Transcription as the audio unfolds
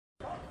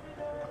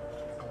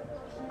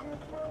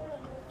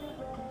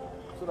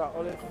so that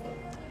all.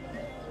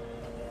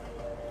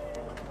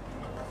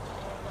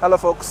 Hello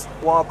folks,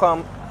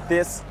 welcome.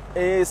 This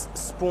is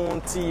Spoon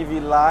TV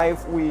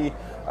Live. We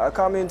are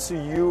coming to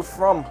you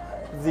from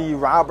the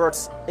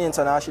Roberts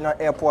International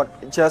Airport.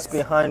 Just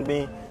behind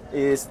me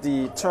is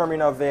the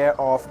terminal there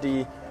of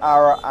the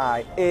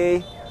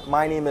RIA.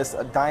 My name is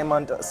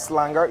Diamond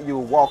Slanger. You're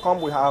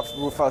welcome. We have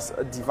Rufus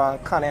Divan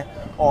Kane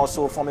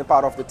also forming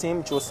part of the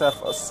team. Joseph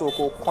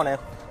Soko Kone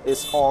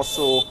is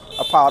also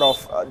a part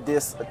of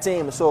this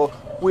team. So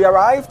we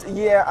arrived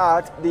here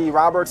at the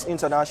Roberts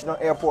International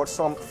Airport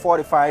some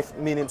 45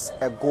 minutes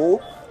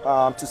ago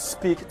to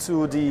speak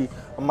to the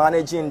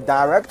managing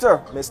director,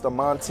 Mr.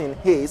 Martin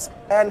Hayes,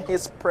 and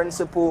his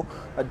principal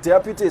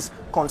deputies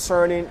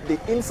concerning the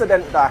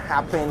incident that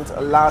happened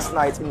last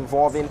night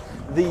involving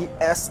the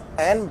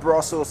SN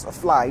Brussels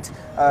flight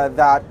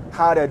that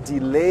had a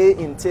delay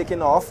in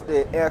taking off.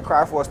 The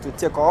aircraft was to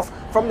take off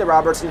from the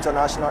Roberts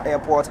International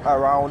Airport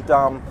around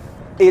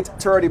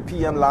 8:30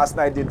 p.m. last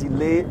night. The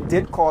delay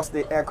did cause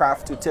the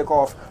aircraft to take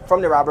off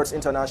from the Roberts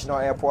International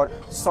Airport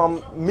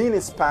some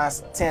minutes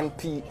past 10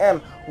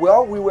 p.m.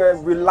 Well, we were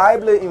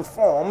reliably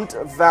informed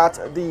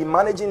that the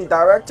managing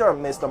director,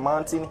 Mr.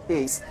 Martin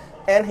Hayes,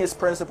 and his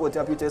principal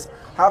deputies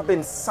have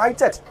been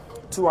cited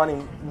to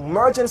an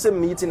emergency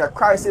meeting, a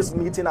crisis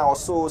meeting. Our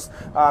source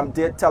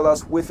did tell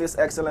us with His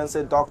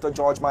Excellency Dr.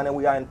 George Manning.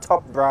 We are in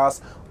top brass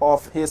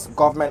of his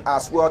government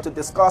as well to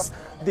discuss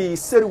the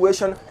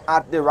situation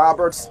at the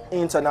Roberts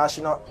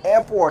International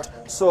Airport.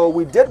 So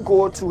we did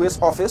go to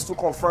his office to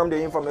confirm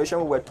the information.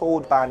 We were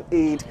told by an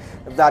aide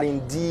that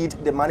indeed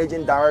the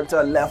managing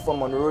director left for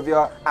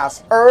Monrovia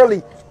as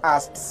early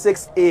as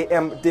 6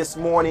 a.m. this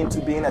morning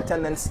to be in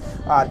attendance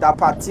at that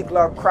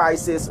particular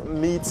crisis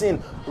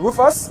meeting.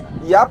 Rufus,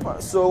 yep,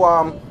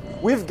 so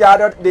we've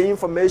gathered the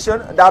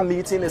information. That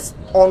meeting is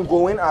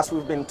ongoing as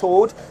we've been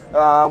told.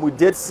 We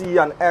did see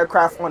an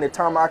aircraft on the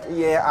tarmac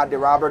here at the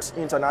Roberts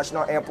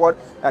International Airport.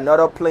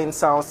 Another plane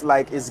sounds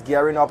like it's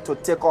gearing up to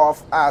take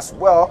off as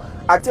well.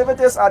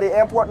 Activities at the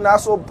airport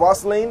not so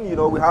bustling. You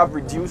know, we have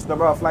reduced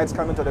number of flights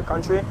coming to the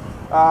country.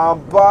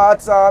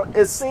 But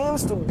it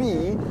seems to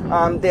be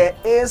there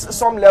is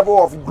some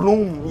level of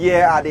gloom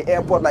here at the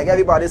airport. Like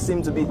everybody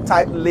seems to be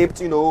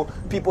tight-lipped, you know,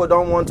 people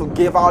don't want to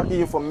give out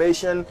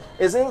information.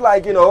 It seems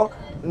like, you know,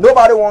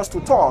 nobody wants to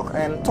talk,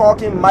 and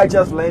talking might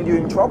just land you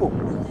in trouble.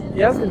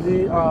 Yes,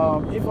 indeed.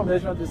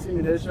 Information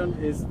dissemination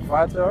is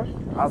vital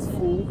as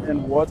food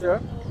and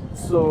water.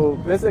 So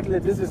basically,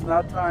 this is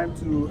not time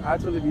to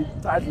actually be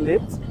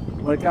tight-lipped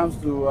when it comes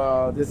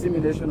to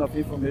dissemination of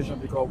information,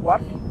 because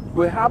what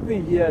will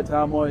happen here at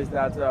Tamo is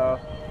that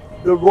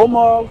the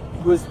rumor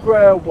will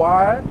spread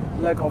wide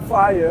like a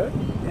fire,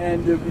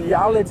 and the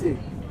reality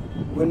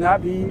will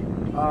not be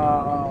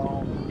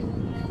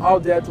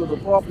out there to the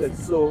public.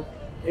 So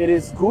it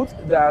is good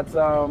that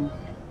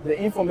the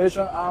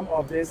information arm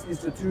of this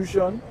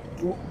institution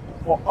do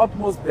for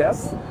utmost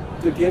best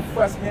to give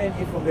first-hand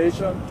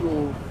information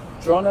to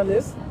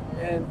journalists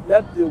and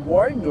let the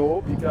world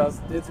know, because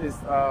this is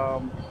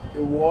a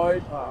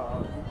world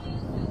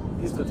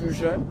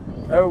institution,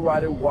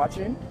 everybody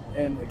watching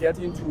and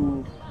getting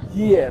to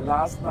hear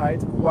last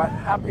night what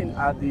happened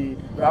at the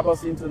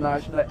Roberts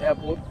International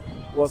Airport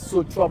was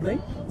so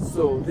troubling.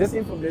 So this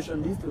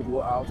information needs to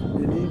go out.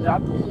 They need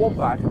not to hold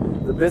back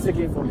the basic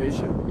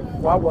information.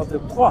 What was the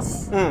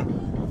cause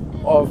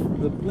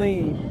of the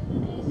plane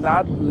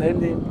not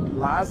landing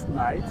last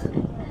night?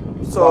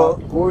 So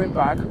going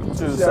back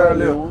to Sierra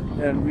Leone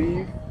and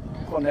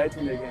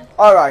reconnecting again.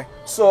 All right,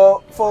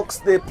 so folks,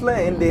 the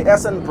plane, the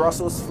SN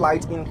Brussels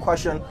flight in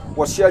question,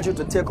 was scheduled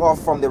to take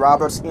off from the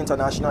Roberts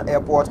International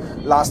Airport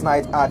last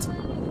night at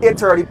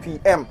 8:30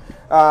 p.m.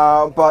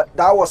 But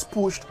that was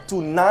pushed to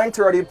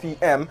 9:30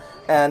 p.m.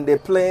 and the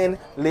plane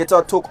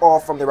later took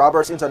off from the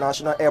Roberts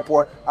International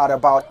Airport at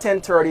about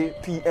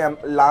 10:30 p.m.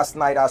 last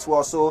night as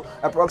well. So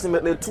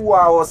approximately 2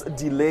 hours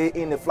delay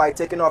in the flight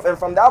taking off. And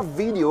from that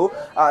video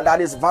that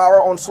is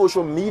viral on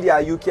social media,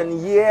 you can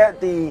hear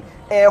the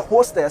air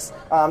hostess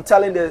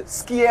telling the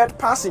scared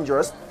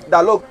passengers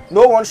that, look,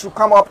 no one should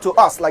come up to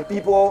us. Like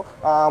people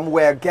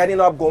were getting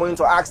up, going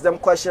to ask them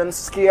questions,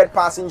 scared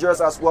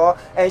passengers as well.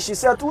 And she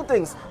said two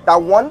things.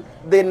 That one,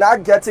 they're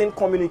not getting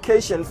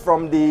communication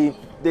from the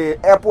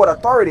airport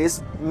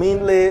authorities,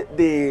 mainly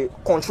the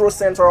control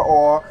center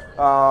or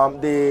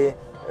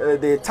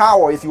the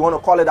tower, if you want to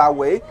call it that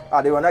way.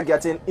 They were not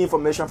getting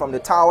information from the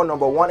tower,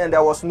 number one, and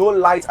there was no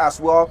light as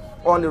well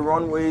on the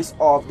runways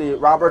of the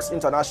Roberts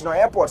International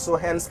Airport. So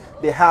hence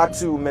they had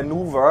to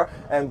maneuver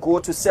and go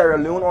to Sierra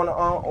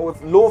Leone with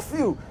low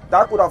fuel.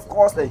 That could have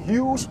caused a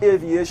huge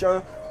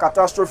aviation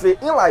catastrophe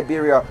in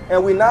Liberia.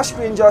 And we're not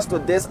strangers to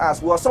this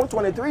as well. Some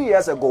 23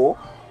 years ago,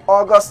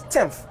 August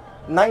 10th,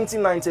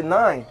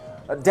 1999,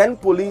 then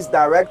police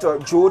director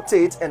Joe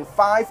Tate and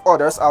 5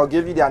 others, I'll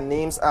give you their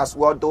names as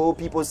well, though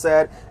people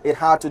said it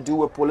had to do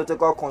with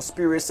political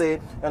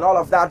conspiracy and all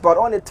of that. But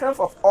on the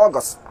 10th of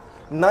August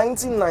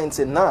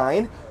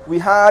 1999, we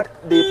had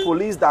the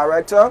police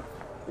director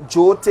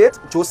Joe Tate,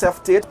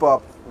 Joseph Tate,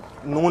 but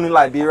known in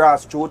Liberia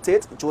as Joe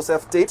Tate,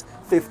 Joseph Tate,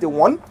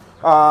 51,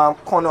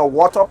 Connor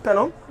Water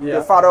Penham,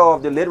 the father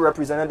of the late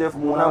Representative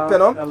Mona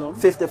Penham,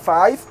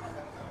 55.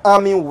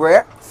 Army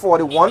Ware,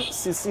 41.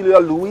 Cecilia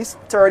Lewis,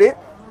 30.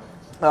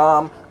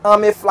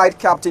 Army Flight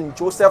Captain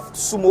Joseph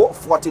Sumo,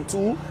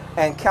 42.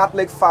 And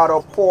Catholic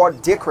Father Paul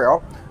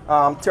Decrell,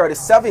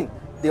 37.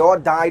 They all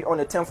died on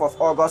the 10th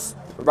of August,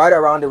 right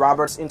around the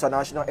Roberts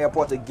International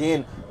Airport.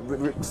 Again,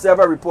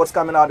 several reports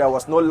coming out there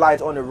was no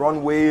light on the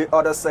runway.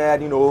 Others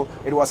said, you know,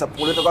 it was a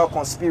political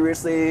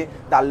conspiracy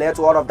that led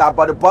to all of that.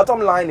 But the bottom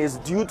line is,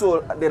 due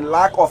to the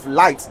lack of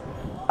light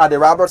at the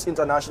Roberts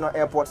International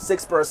Airport,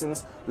 6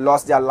 persons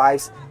lost their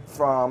lives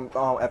from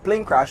a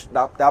plane crash.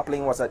 That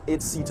plane was an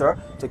 8-seater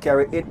to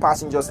carry 8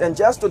 passengers. And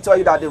just to tell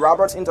you that the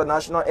Roberts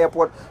International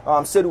Airport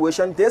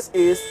situation, this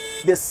is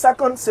the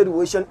second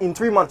situation in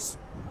 3 months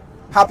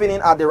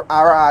happening at the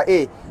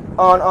RIA.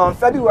 On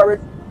February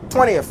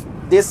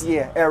 20th this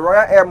year, a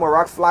Royal Air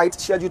Morocco flight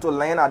scheduled to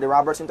land at the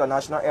Roberts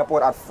International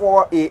Airport at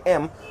 4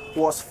 a.m.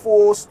 was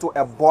forced to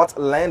abort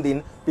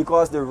landing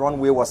because the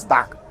runway was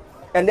dark.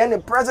 And then the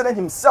president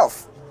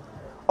himself,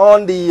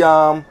 on the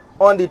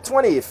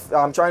 20th,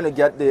 I'm trying to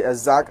get the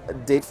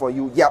exact date for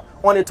you. Yeah,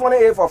 on the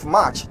 28th of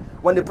March,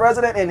 when the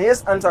president and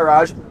his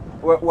entourage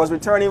was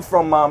returning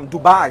from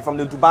Dubai, from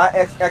the Dubai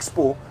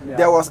Expo,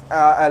 there was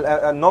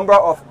a number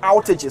of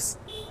outages,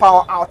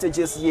 power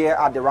outages here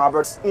at the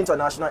Roberts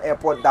International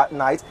Airport that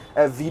night.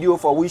 A video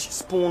for which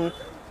Spoon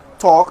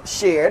Talk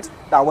shared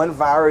that went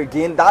viral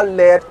again. That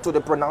led to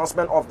the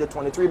pronouncement of the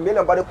 23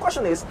 million. But the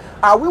question is,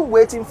 are we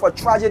waiting for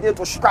tragedy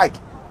to strike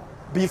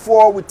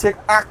before we take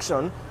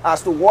action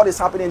as to what is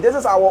happening? This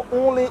is our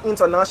only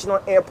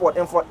international airport,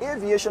 and for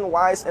aviation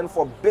wise and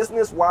for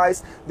business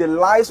wise, the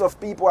lives of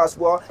people as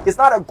well, it's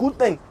not a good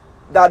thing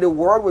that the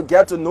world will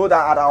get to know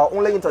that at our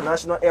only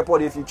international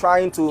airport, if you're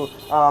trying to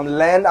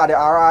land at the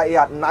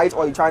RIA at night,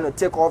 or you're trying to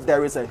take off,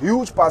 there is a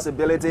huge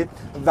possibility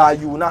that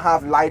you will not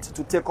have light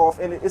to take off,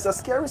 and it's a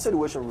scary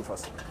situation,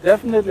 Rufus.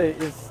 Definitely,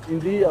 it's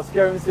indeed a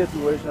scary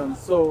situation.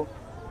 So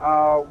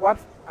what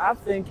I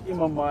think in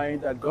my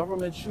mind that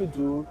government should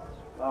do,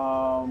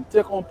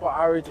 take on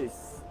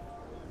priorities.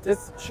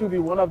 This should be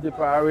one of the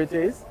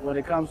priorities when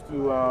it comes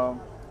to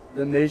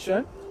the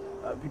nation,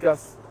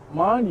 because,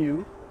 mind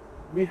you,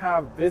 we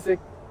have basic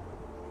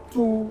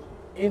 2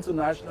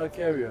 international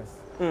carriers,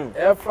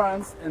 Air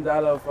France and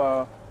that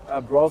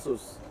of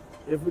Brussels.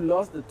 If we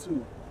lost the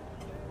 2,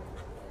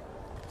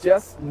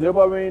 just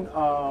neighboring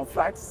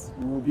flights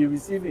we will be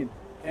receiving,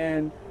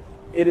 and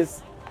it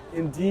is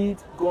indeed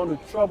going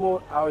to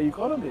trouble our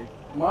economy.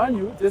 Mind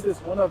you, this is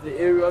one of the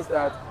areas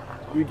that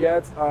we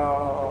get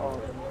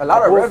a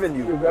lot of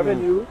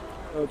revenue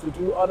to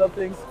do other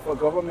things for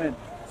government.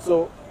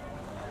 So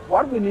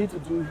what we need to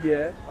do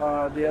here,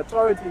 the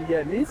authority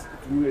here needs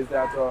to do is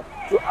that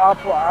to our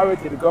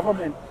priority, the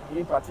government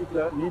in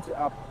particular needs to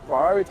have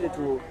priority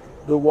to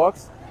the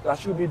works that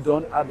should be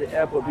done at the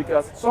airport,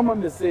 because someone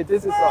may say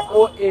this is an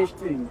old age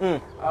thing.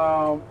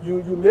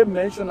 You made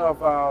mention of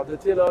the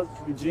Taylor's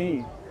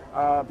regime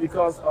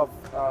because of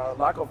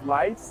lack of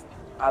lights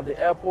at the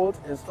airport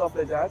and stuff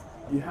like that.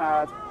 You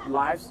had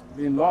lives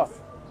being lost.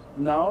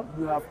 Now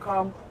you have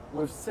come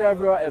with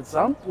several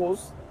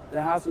examples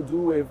that has to do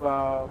with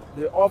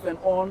the off and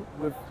on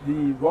with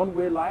the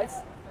runway lights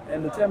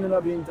and the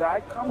terminal being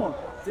dark. Come on,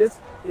 this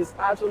is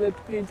actually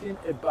painting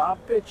a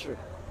bad picture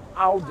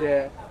out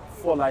there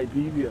for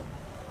Liberia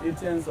in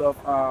terms of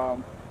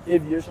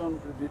aviation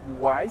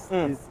wise.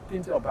 It's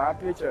painting a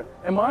bad picture.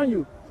 And mind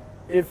you,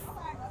 if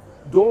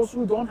those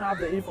who don't have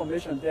the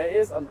information, there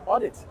is an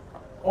audit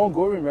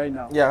ongoing right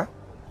now. Yeah.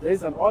 There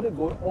is an audit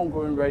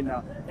ongoing right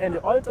now, and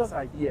the auditors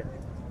are here.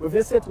 With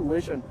this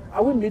situation,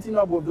 are we meeting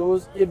up with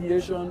those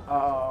aviation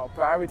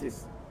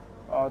priorities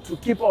to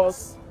keep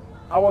us,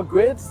 our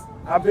grades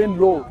have been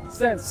low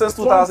since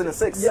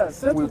 2006. Yes,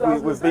 since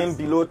 2006. We've been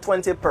below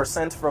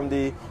 20% from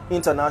the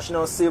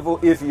International Civil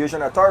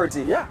Aviation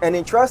Authority. Yeah. And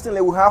interestingly,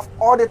 we have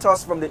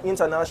auditors from the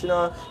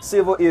International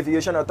Civil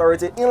Aviation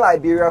Authority in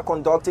Liberia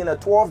conducting a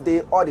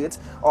 12-day audit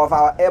of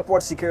our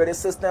airport security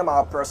system,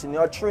 our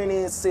personnel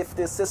training,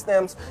 safety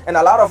systems, and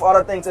a lot of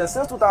other things. And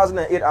since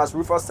 2008, as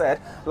Rufus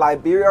said,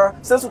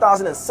 since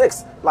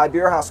 2006,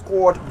 Liberia has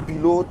scored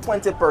below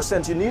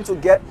 20%. You need to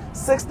get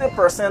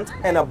 60%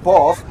 and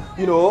above,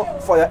 you know,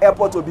 for your airport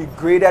to be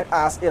graded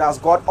as it has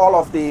got all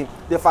of the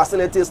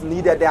facilities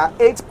needed. There are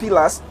 8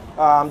 pillars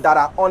that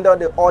are under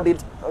the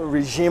audit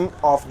regime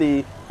of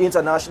the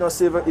International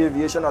Civil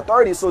Aviation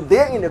Authority. So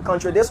they're in the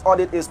country. This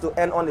audit is to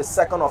end on the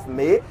 2nd of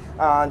May.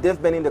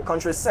 They've been in the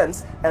country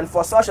since. And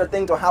for such a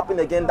thing to happen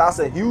again, that's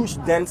a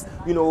huge dent,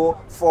 you know,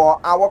 for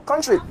our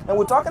country. And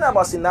we're talking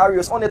about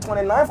scenarios. On the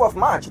 29th of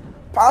March,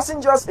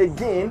 passengers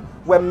again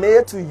were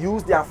made to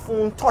use their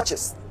phone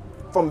touches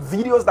from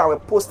videos that were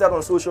posted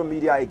on social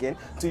media again,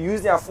 to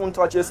use their phone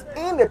touches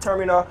in the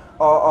terminal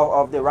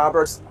of the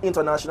Roberts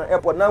International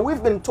Airport. Now,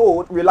 we've been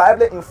told,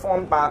 reliably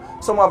informed by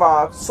some of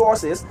our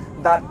sources,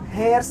 that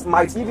heads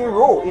might even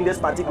roll in this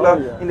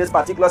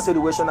particular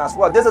situation as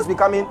well. This is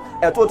becoming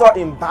a total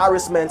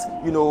embarrassment,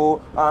 you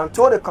know,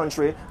 to the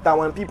country, that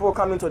when people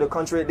come into the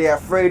country, they're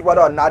afraid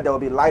whether or not there will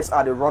be lights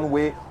at the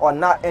runway or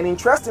not. And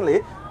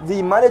interestingly,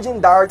 the managing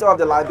director of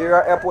the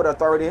Liberia Airport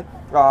Authority,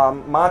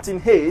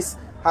 Martin Hayes,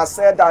 has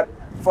said that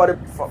for a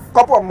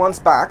couple of months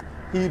back,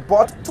 he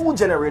bought 2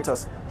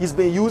 generators. He's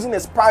been using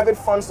his private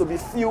funds to be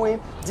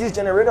fueling these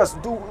generators.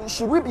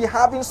 Should we be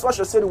having such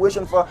a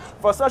situation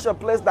for such a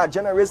place that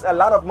generates a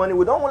lot of money?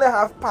 We don't only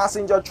have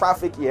passenger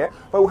traffic here,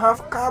 but we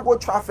have cargo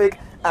traffic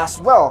as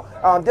well.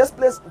 This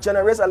place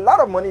generates a lot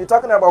of money. You're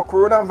talking about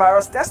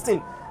coronavirus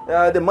testing.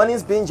 The money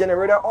is being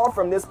generated all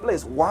from this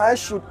place. Why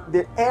should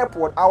the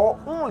airport, our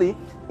only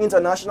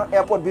international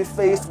airport, be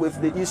faced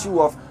with the issue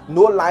of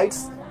no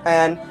lights?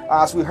 And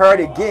as we heard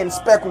again,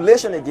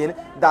 speculation again,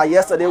 that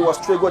yesterday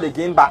was triggered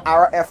again by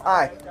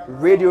RFI,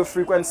 radio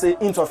frequency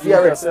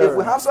interference. If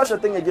we have such a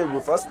thing again,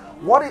 Rufus,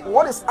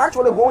 what is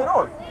actually going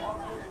on?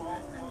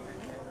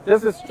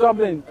 This is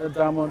troubling,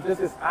 Damon. This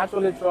is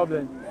actually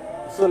troubling.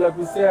 So like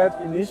we said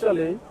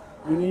initially,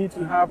 we need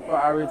to have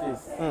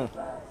priorities.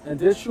 And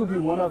this should be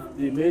one of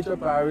the major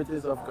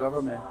priorities of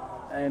government.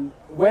 And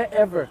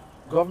wherever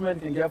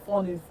government can get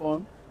funding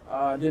from,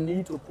 they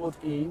need to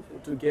put in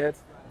to get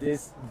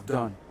this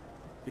done,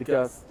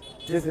 because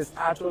this is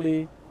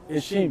actually a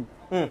shame.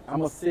 I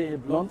must say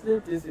it bluntly,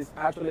 this is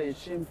actually a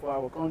shame for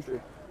our country.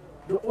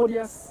 The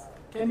audience,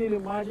 can you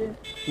imagine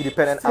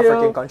independent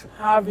African country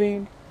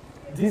having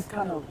this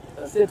kind of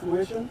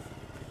situations?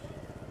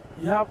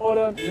 You have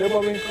other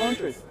neighboring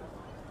countries.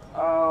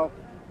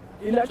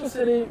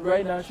 Electricity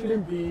right now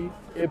shouldn't be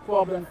a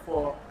problem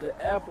for the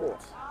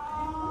airport.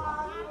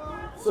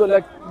 So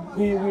like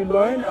we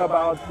learned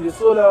about the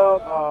solar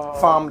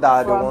farm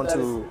that they want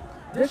to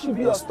there should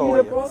be a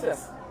speedy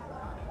process,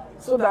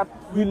 so that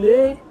we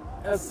lay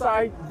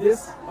aside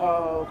this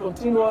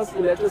continuous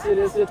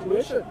electricity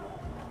situation.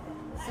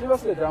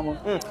 Seriously, Damon.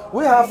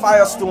 We have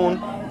Firestone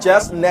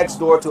just next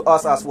door to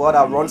us as well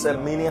that runs a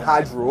mini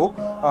hydro.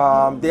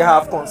 They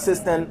have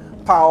consistent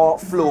power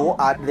flow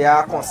at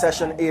their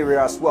concession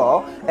area as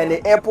well, and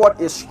the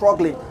airport is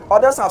struggling.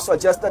 Others have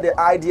suggested the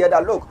idea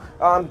that, look,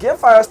 give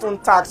Firestone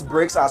tax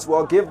breaks as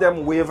well, give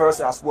them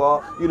waivers as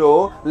well, you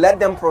know, let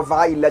them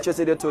provide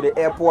electricity to the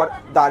airport.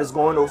 That is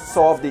going to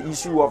solve the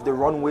issue of the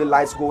runway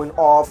lights going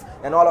off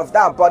and all of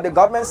that. But the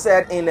government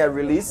said in a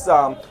release,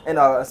 in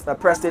a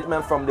press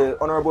statement from the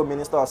Honorable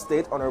Minister of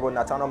State, Honorable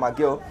Nathaniel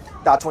McGill,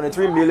 that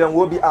 23 million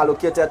will be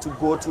allocated to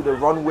go to the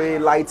runway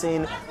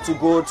lighting, to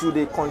go to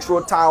the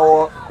control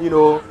tower, you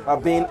know,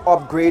 being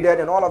upgraded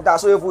and all of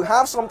that. So if we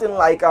have something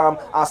like,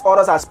 as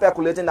others are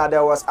speculating, that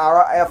there was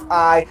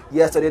RFI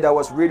yesterday, there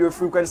was radio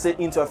frequency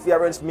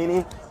interference,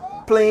 meaning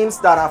planes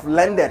that have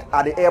landed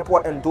at the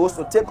airport and those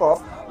to take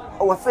off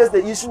will face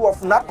the issue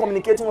of not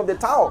communicating with the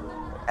tower.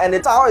 And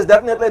the tower is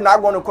definitely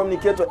not going to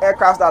communicate to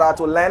aircraft that are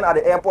to land at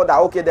the airport that,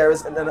 okay, there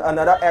is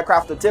another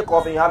aircraft to take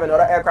off and you have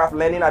another aircraft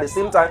landing at the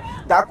same time.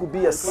 That could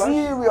be a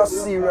serious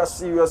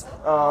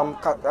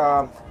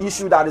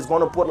issue that is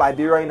going to put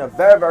Liberia in a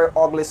very, very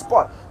ugly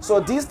spot. So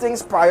these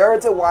things,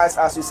 priority-wise,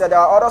 as you said, there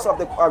are others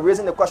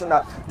raising the question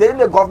that didn't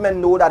the government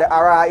know that the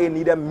RIA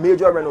needed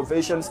major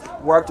renovations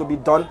work to be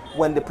done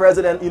when the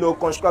president, you know,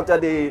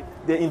 constructed the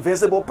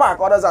Invincible Park?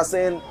 Others are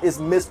saying it's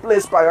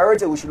misplaced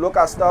priority. We should look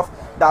at stuff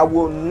that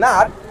will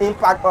not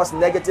impact us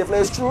negatively.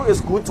 It's true,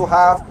 it's good to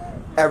have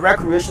a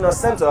recreational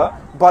center,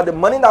 but the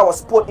money that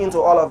was put into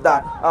all of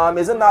that,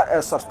 isn't that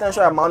a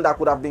substantial amount that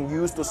could have been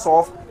used to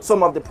solve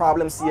some of the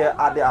problems here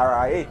at the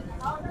RIA?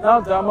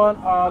 Now,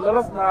 Damon, let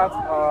us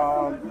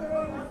not,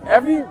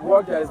 every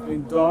work that has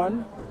been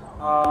done,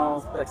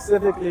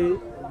 specifically,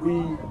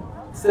 we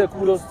say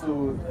kudos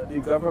to the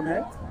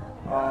government,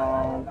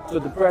 to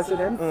the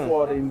president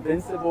for the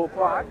Invincible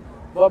Park.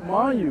 But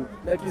mind you,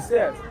 like you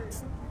said,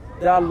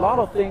 there are a lot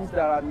of things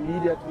that are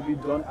needed to be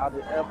done at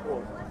the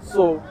airport.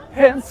 So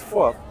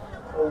henceforth,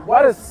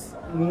 what is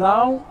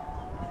now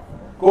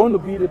going to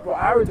be the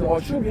priority, or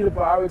should be the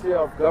priority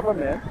of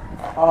government,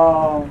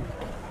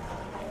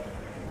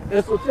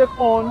 is to take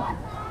on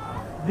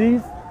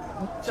these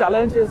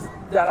challenges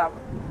that are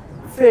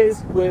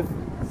faced with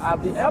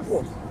at the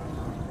airport.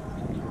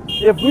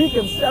 If we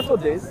can settle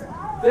this,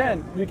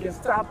 then we can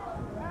start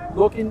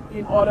looking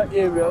in other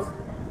areas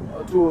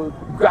to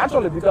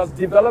gradually, because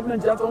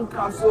development just don't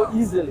come so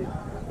easily.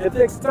 It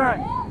takes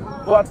time.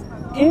 But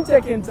in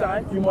taking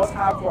time, you must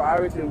have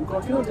priority. We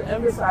continue to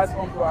emphasize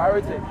on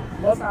priority.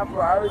 You must have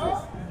priorities.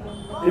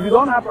 If you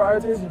don't have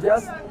priorities, you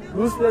just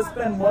loosely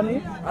spend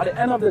money. At the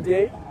end of the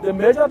day, the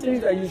major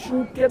things that you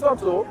should cater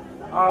to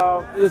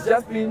it's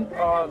just been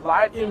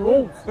light in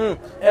rooms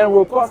and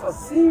will cause a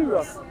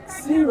serious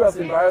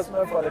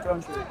embarrassment for the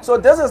country. So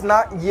this is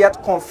not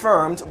yet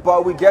confirmed,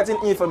 but we're getting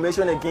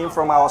information again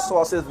from our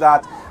sources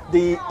that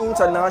the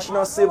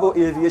International Civil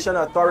Aviation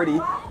Authority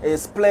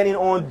is planning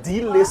on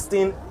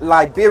delisting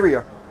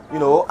Liberia, you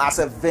know, as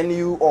a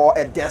venue or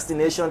a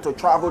destination to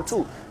travel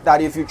to. That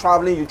if you're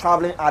traveling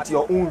at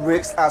your own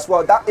risk as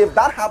well. That if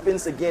that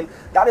happens again,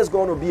 that is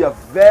going to be a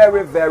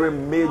very, very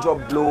major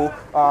blow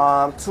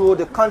to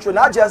the country,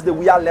 not just the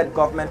WIA-led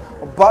government,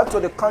 but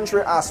to the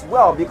country as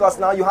well. Because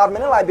now you have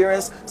many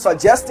Liberians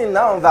suggesting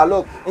now that,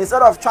 look,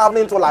 instead of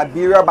traveling to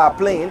Liberia by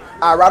plane,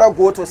 I'd rather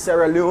go to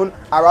Sierra Leone,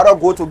 I'd rather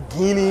go to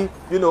Guinea,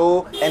 you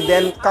know, and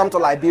then come to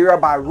Liberia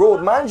by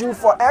road. Mind you,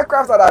 for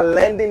aircraft that are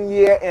landing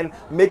here and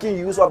making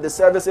use of the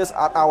services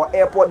at our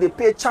airport, they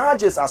pay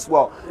charges as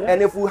well. Yeah.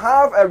 And if we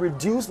have a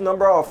reduced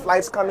number of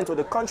flights coming to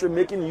the country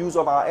making use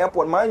of our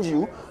airport, mind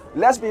you,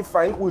 let's be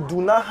frank, we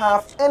do not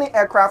have any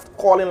aircraft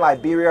calling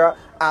Liberia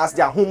as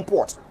their home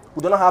port.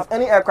 We do not have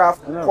any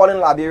aircraft calling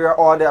Liberia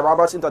or the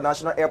Roberts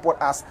International Airport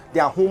as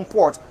their home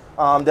port.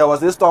 There was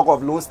this talk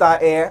of Lone Star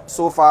Air.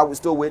 So far, we're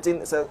still waiting.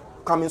 It's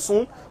coming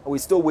soon. We're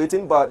still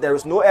waiting, but there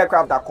is no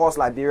aircraft that calls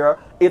Liberia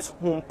its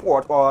home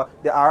port, or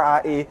the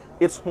RRA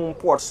its home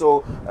port.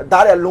 So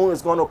that alone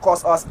is going to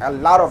cost us a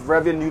lot of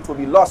revenue to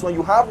be lost. When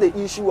you have the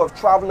issue of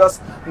travelers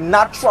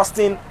not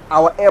trusting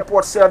our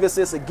airport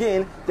services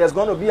again, there's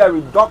going to be a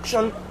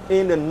reduction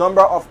in the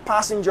number of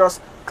passengers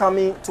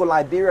coming to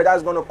Liberia.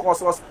 That's going to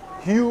cost us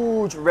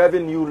huge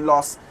revenue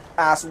loss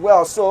as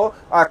well. So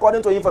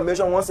according to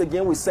information, once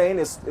again, we're saying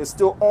it's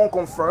still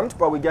unconfirmed,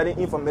 but we're getting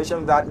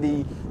information that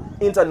the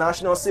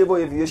International Civil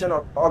Aviation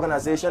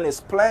Organization is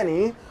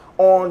planning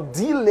on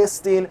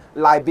delisting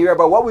Liberia.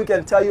 But what we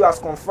can tell you as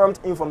confirmed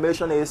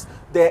information is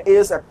there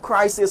is a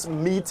crisis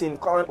meeting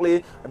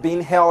currently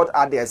being held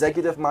at the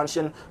executive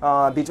mansion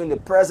between the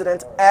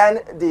president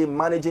and the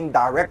managing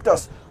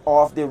directors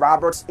of the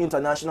Roberts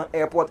International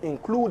Airport,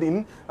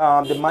 including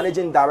the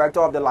managing director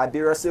of the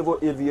Liberia Civil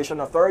Aviation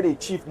Authority,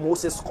 Chief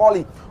Moses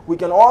Colley. We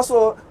can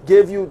also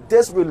give you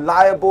this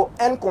reliable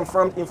and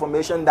confirmed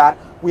information that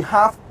we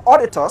have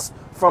auditors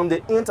from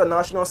the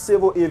International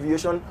Civil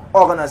Aviation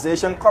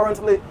Organization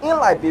currently in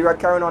Liberia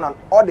carrying on an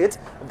audit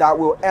that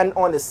will end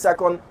on the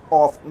 2nd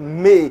of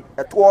May,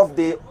 a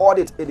 12-day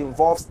audit. It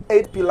involves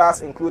 8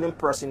 pillars, including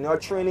personnel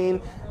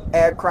training,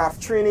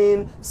 aircraft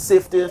training,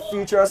 safety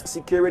features,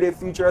 security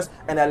features,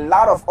 and a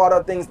lot of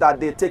other things that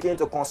they take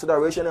into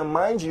consideration. And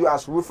mind you,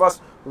 as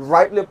Rufus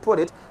rightly put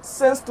it,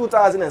 since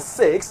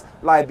 2006,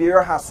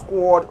 Liberia has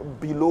scored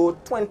below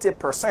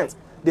 20%.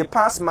 The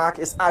pass mark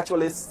is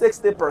actually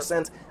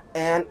 60%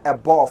 and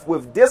above.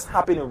 With this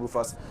happening,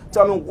 Rufus,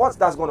 tell me what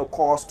that's going to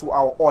cause to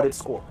our audit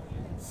score.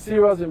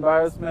 Serious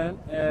embarrassment,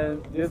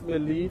 and this may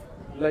lead,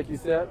 like you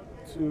said,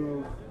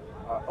 to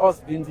us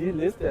being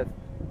delisted.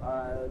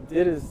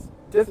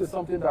 This is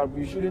something that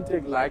we shouldn't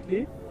take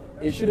lightly.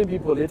 It shouldn't be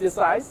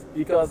politicized,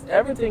 because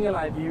everything in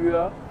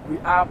Liberia, we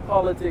add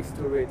politics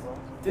to it.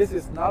 This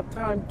is not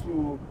time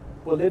to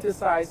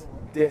politicize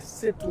the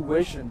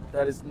situation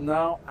that is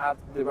now at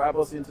the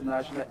Roberts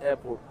International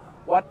Airport.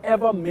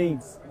 Whatever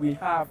means we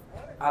have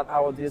at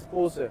our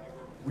disposal,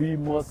 we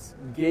must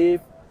give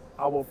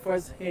our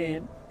first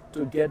hand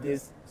to get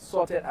this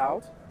sorted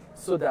out,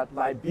 so that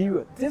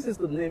Liberia, this is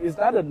the name, is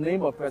not the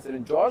name of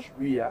President George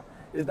Weah,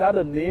 is not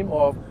the name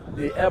of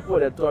the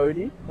airport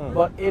authority,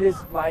 but it is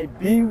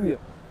Liberia,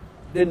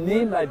 the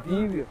name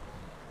Liberia.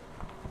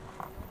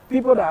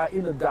 People that are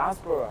in the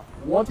diaspora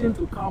wanting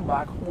to come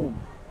back home,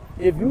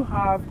 if you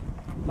have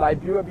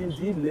Liberia being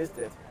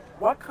delisted,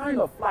 what kind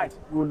of flight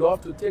would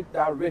love to take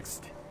that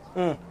risk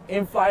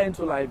in flying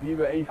to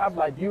Liberia? And you have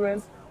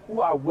Liberians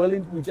who are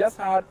willing. We just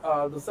had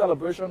the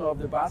celebration of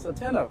the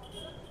bicentennial.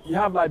 You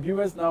have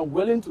Liberians now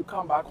willing to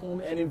come back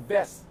home and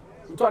invest.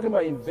 We're talking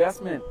about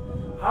investment.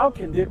 How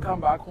can they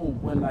come back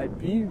home when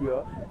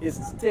Liberia is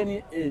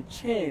standing a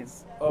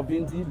chance of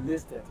being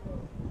delisted?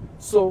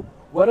 So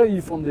whether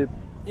you're from the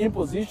in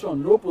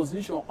position, low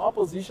position,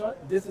 opposition,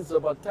 this is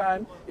about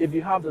time. If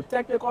you have the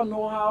technical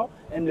know-how,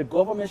 and the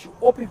government should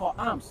open her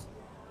arms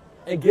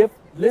and give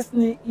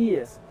listening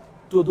ears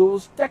to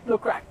those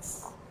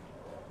technocrats,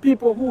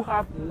 people who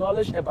have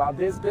knowledge about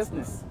this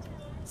business,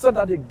 so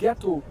that they get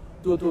to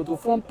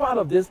form part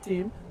of this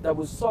team that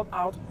will sort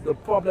out the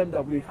problem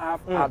that we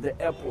have at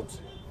the airport.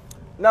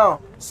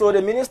 Now, so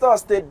the Minister of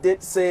State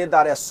did say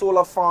that a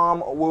solar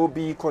farm will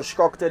be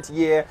constructed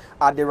here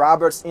at the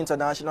Roberts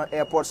International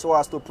Airport so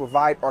as to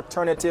provide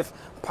alternative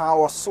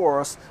power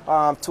source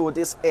to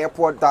this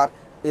airport that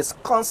is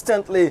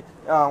constantly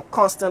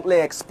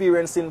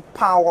experiencing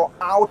power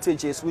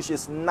outages, which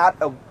is not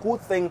a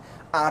good thing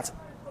at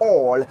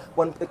all.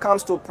 When it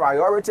comes to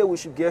priority, we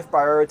should give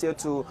priority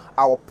to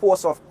our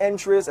ports of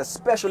entries,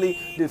 especially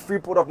the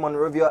Freeport of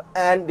Monrovia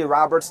and the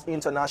Roberts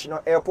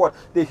International Airport.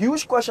 The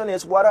huge question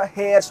is whether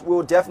heads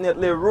will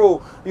definitely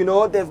roll. You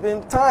know, there have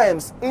been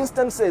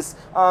instances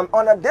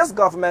under this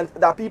government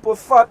that people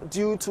fought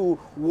due to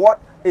what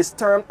is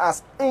termed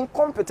as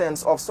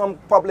incompetence of some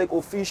public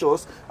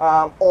officials,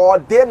 or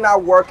they're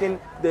not working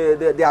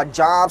their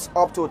jobs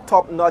up to a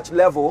top-notch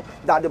level,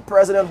 that the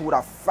president would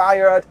have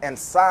fired and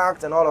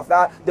sacked and all of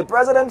that. The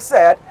president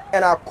said,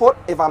 and I quote,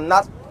 if I'm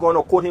not going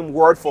to quote him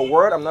word for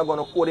word, I'm not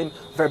going to quote him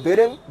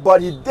verbatim,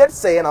 but he did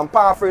say, and I'm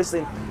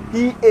paraphrasing,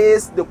 he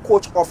is the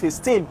coach of his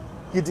team.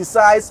 He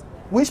decides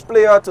which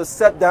player to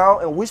set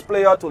down and which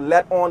player to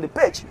let on the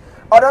pitch.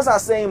 Others are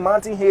saying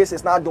Martin Hayes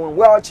is not doing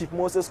well. Chief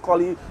Moses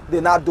Colley,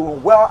 they're not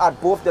doing well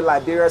at both the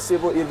Liberia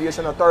Civil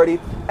Aviation Authority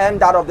and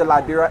that of the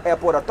Liberia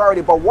Airport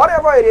Authority. But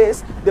whatever it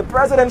is, the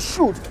president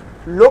should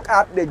look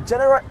at the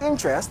general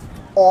interest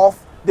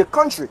of the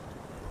country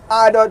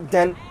other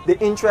than the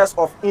interest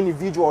of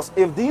individuals.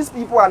 If these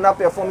people are not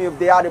performing, if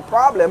they are the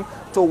problem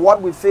to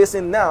what we're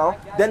facing now,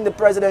 then the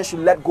president should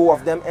let go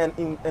of them and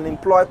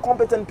employ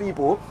competent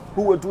people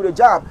who will do the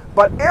job.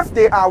 But if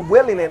they are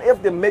willing and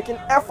if they're making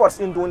efforts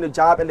in doing the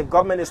job and the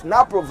government is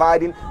not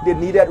providing the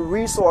needed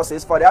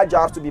resources for their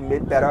jobs to be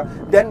made better,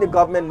 then the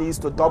government needs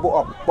to double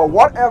up. But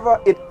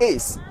whatever it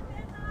is,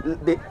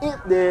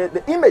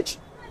 the image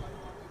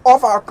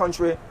of our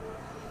country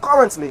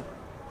currently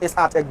is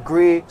at a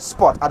gray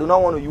spot. I do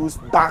not want to use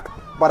dark,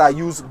 but I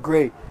use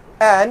gray.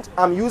 And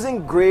I'm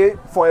using gray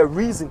for a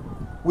reason.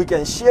 We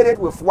can shade it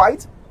with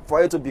white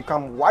for it to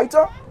become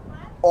whiter,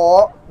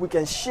 or we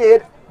can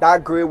shade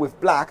that gray with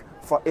black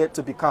for it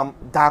to become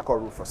darker,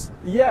 Rufus.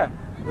 Yeah.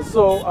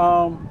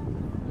 So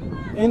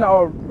in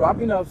our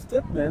wrapping up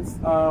statements,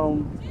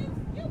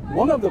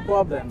 one of the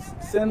problems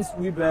since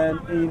we've been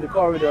in the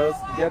corridors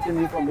getting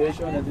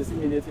information and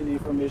disseminating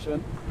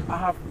information, I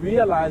have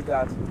realized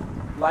that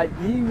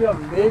Liberia's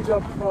major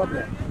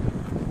problem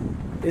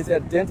is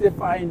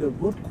identifying the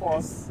root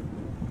cause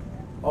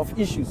of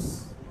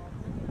issues.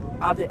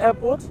 At the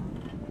airport,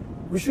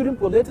 we shouldn't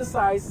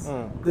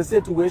politicize the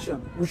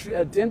situation. We should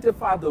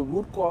identify the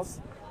root cause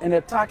and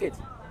attack it.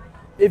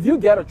 If you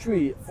get a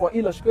tree, for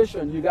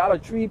illustration, you got a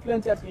tree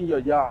planted in your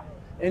yard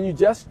and you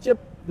just chip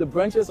the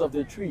branches of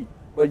the tree,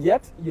 but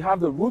yet you have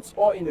the roots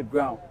all in the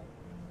ground,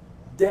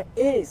 there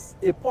is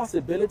a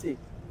possibility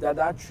that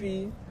that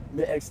tree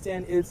may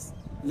extend its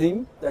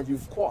limb that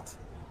you've caught.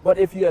 But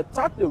if you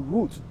attack the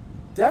root,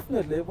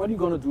 definitely what you're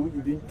going to do,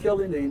 you've been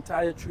killing the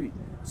entire tree.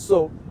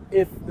 So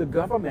if the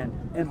government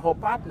and her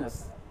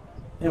partners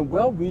and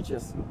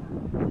well-wishers,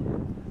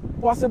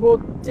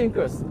 possible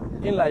thinkers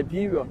in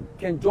Liberia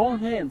can join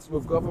hands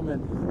with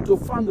government to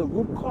find the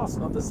root cause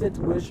of the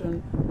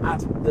situation at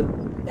the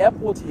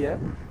airport here,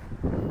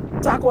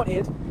 tackle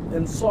it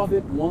and solve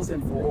it once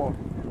and for all,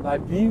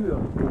 Liberia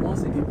will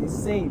once again be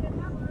seen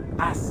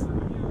as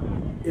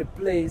a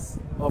place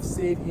of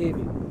safe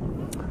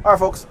haven. All right,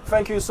 folks,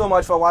 thank you so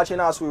much for watching.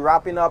 As we're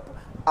wrapping up,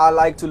 I'd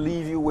like to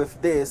leave you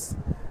with this.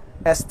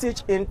 A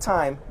stitch in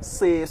time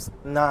saves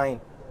 9.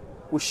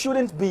 We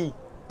shouldn't be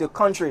the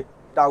country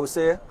that would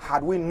say,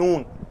 had we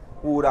known,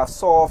 we would have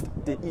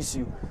solved the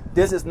issue.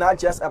 This is not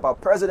just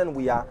about President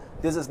Weah.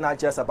 This is not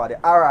just about the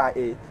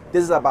RIA.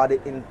 This is about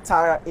the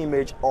entire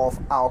image of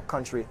our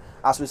country.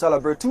 As we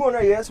celebrate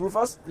 200 years,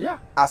 Rufus,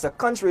 as a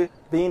country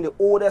being the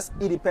oldest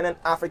independent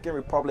African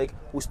republic,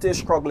 we're still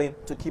struggling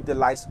to keep the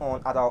lights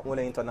on at our own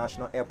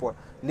international airport.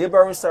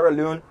 Neighboring Sierra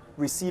Leone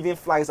receiving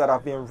flights that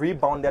have been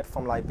rebounded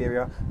from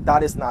Liberia,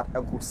 that is not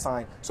a good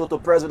sign. So to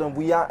President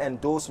Weah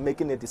and those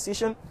making the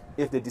decision,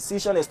 if the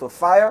decision is to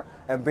fire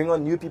and bring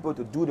on new people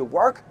to do the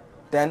work,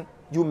 then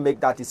you make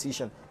that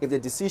decision. If the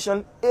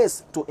decision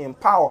is to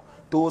empower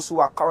those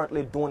who are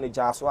currently doing the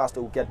job so as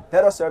to get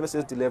better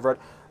services delivered,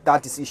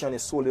 that decision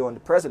is solely on the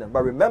president.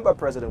 But remember,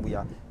 President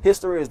Weah,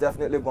 history is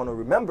definitely going to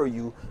remember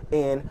you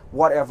in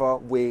whatever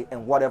way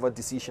and whatever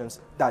decisions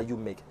that you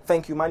make.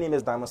 Thank you. My name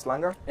is Diamond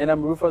Slanger. And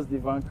I'm Rufus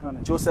Devon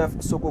Connor.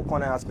 Joseph Soko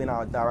Connor has been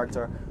our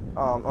director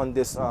on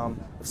this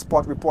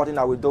spot reporting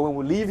that we're doing.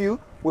 We'll leave you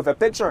with a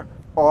picture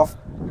of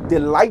the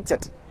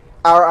lighted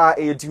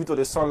RIA due to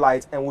the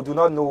sunlight, and we do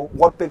not know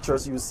what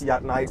pictures you see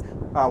at night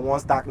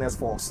once darkness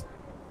falls.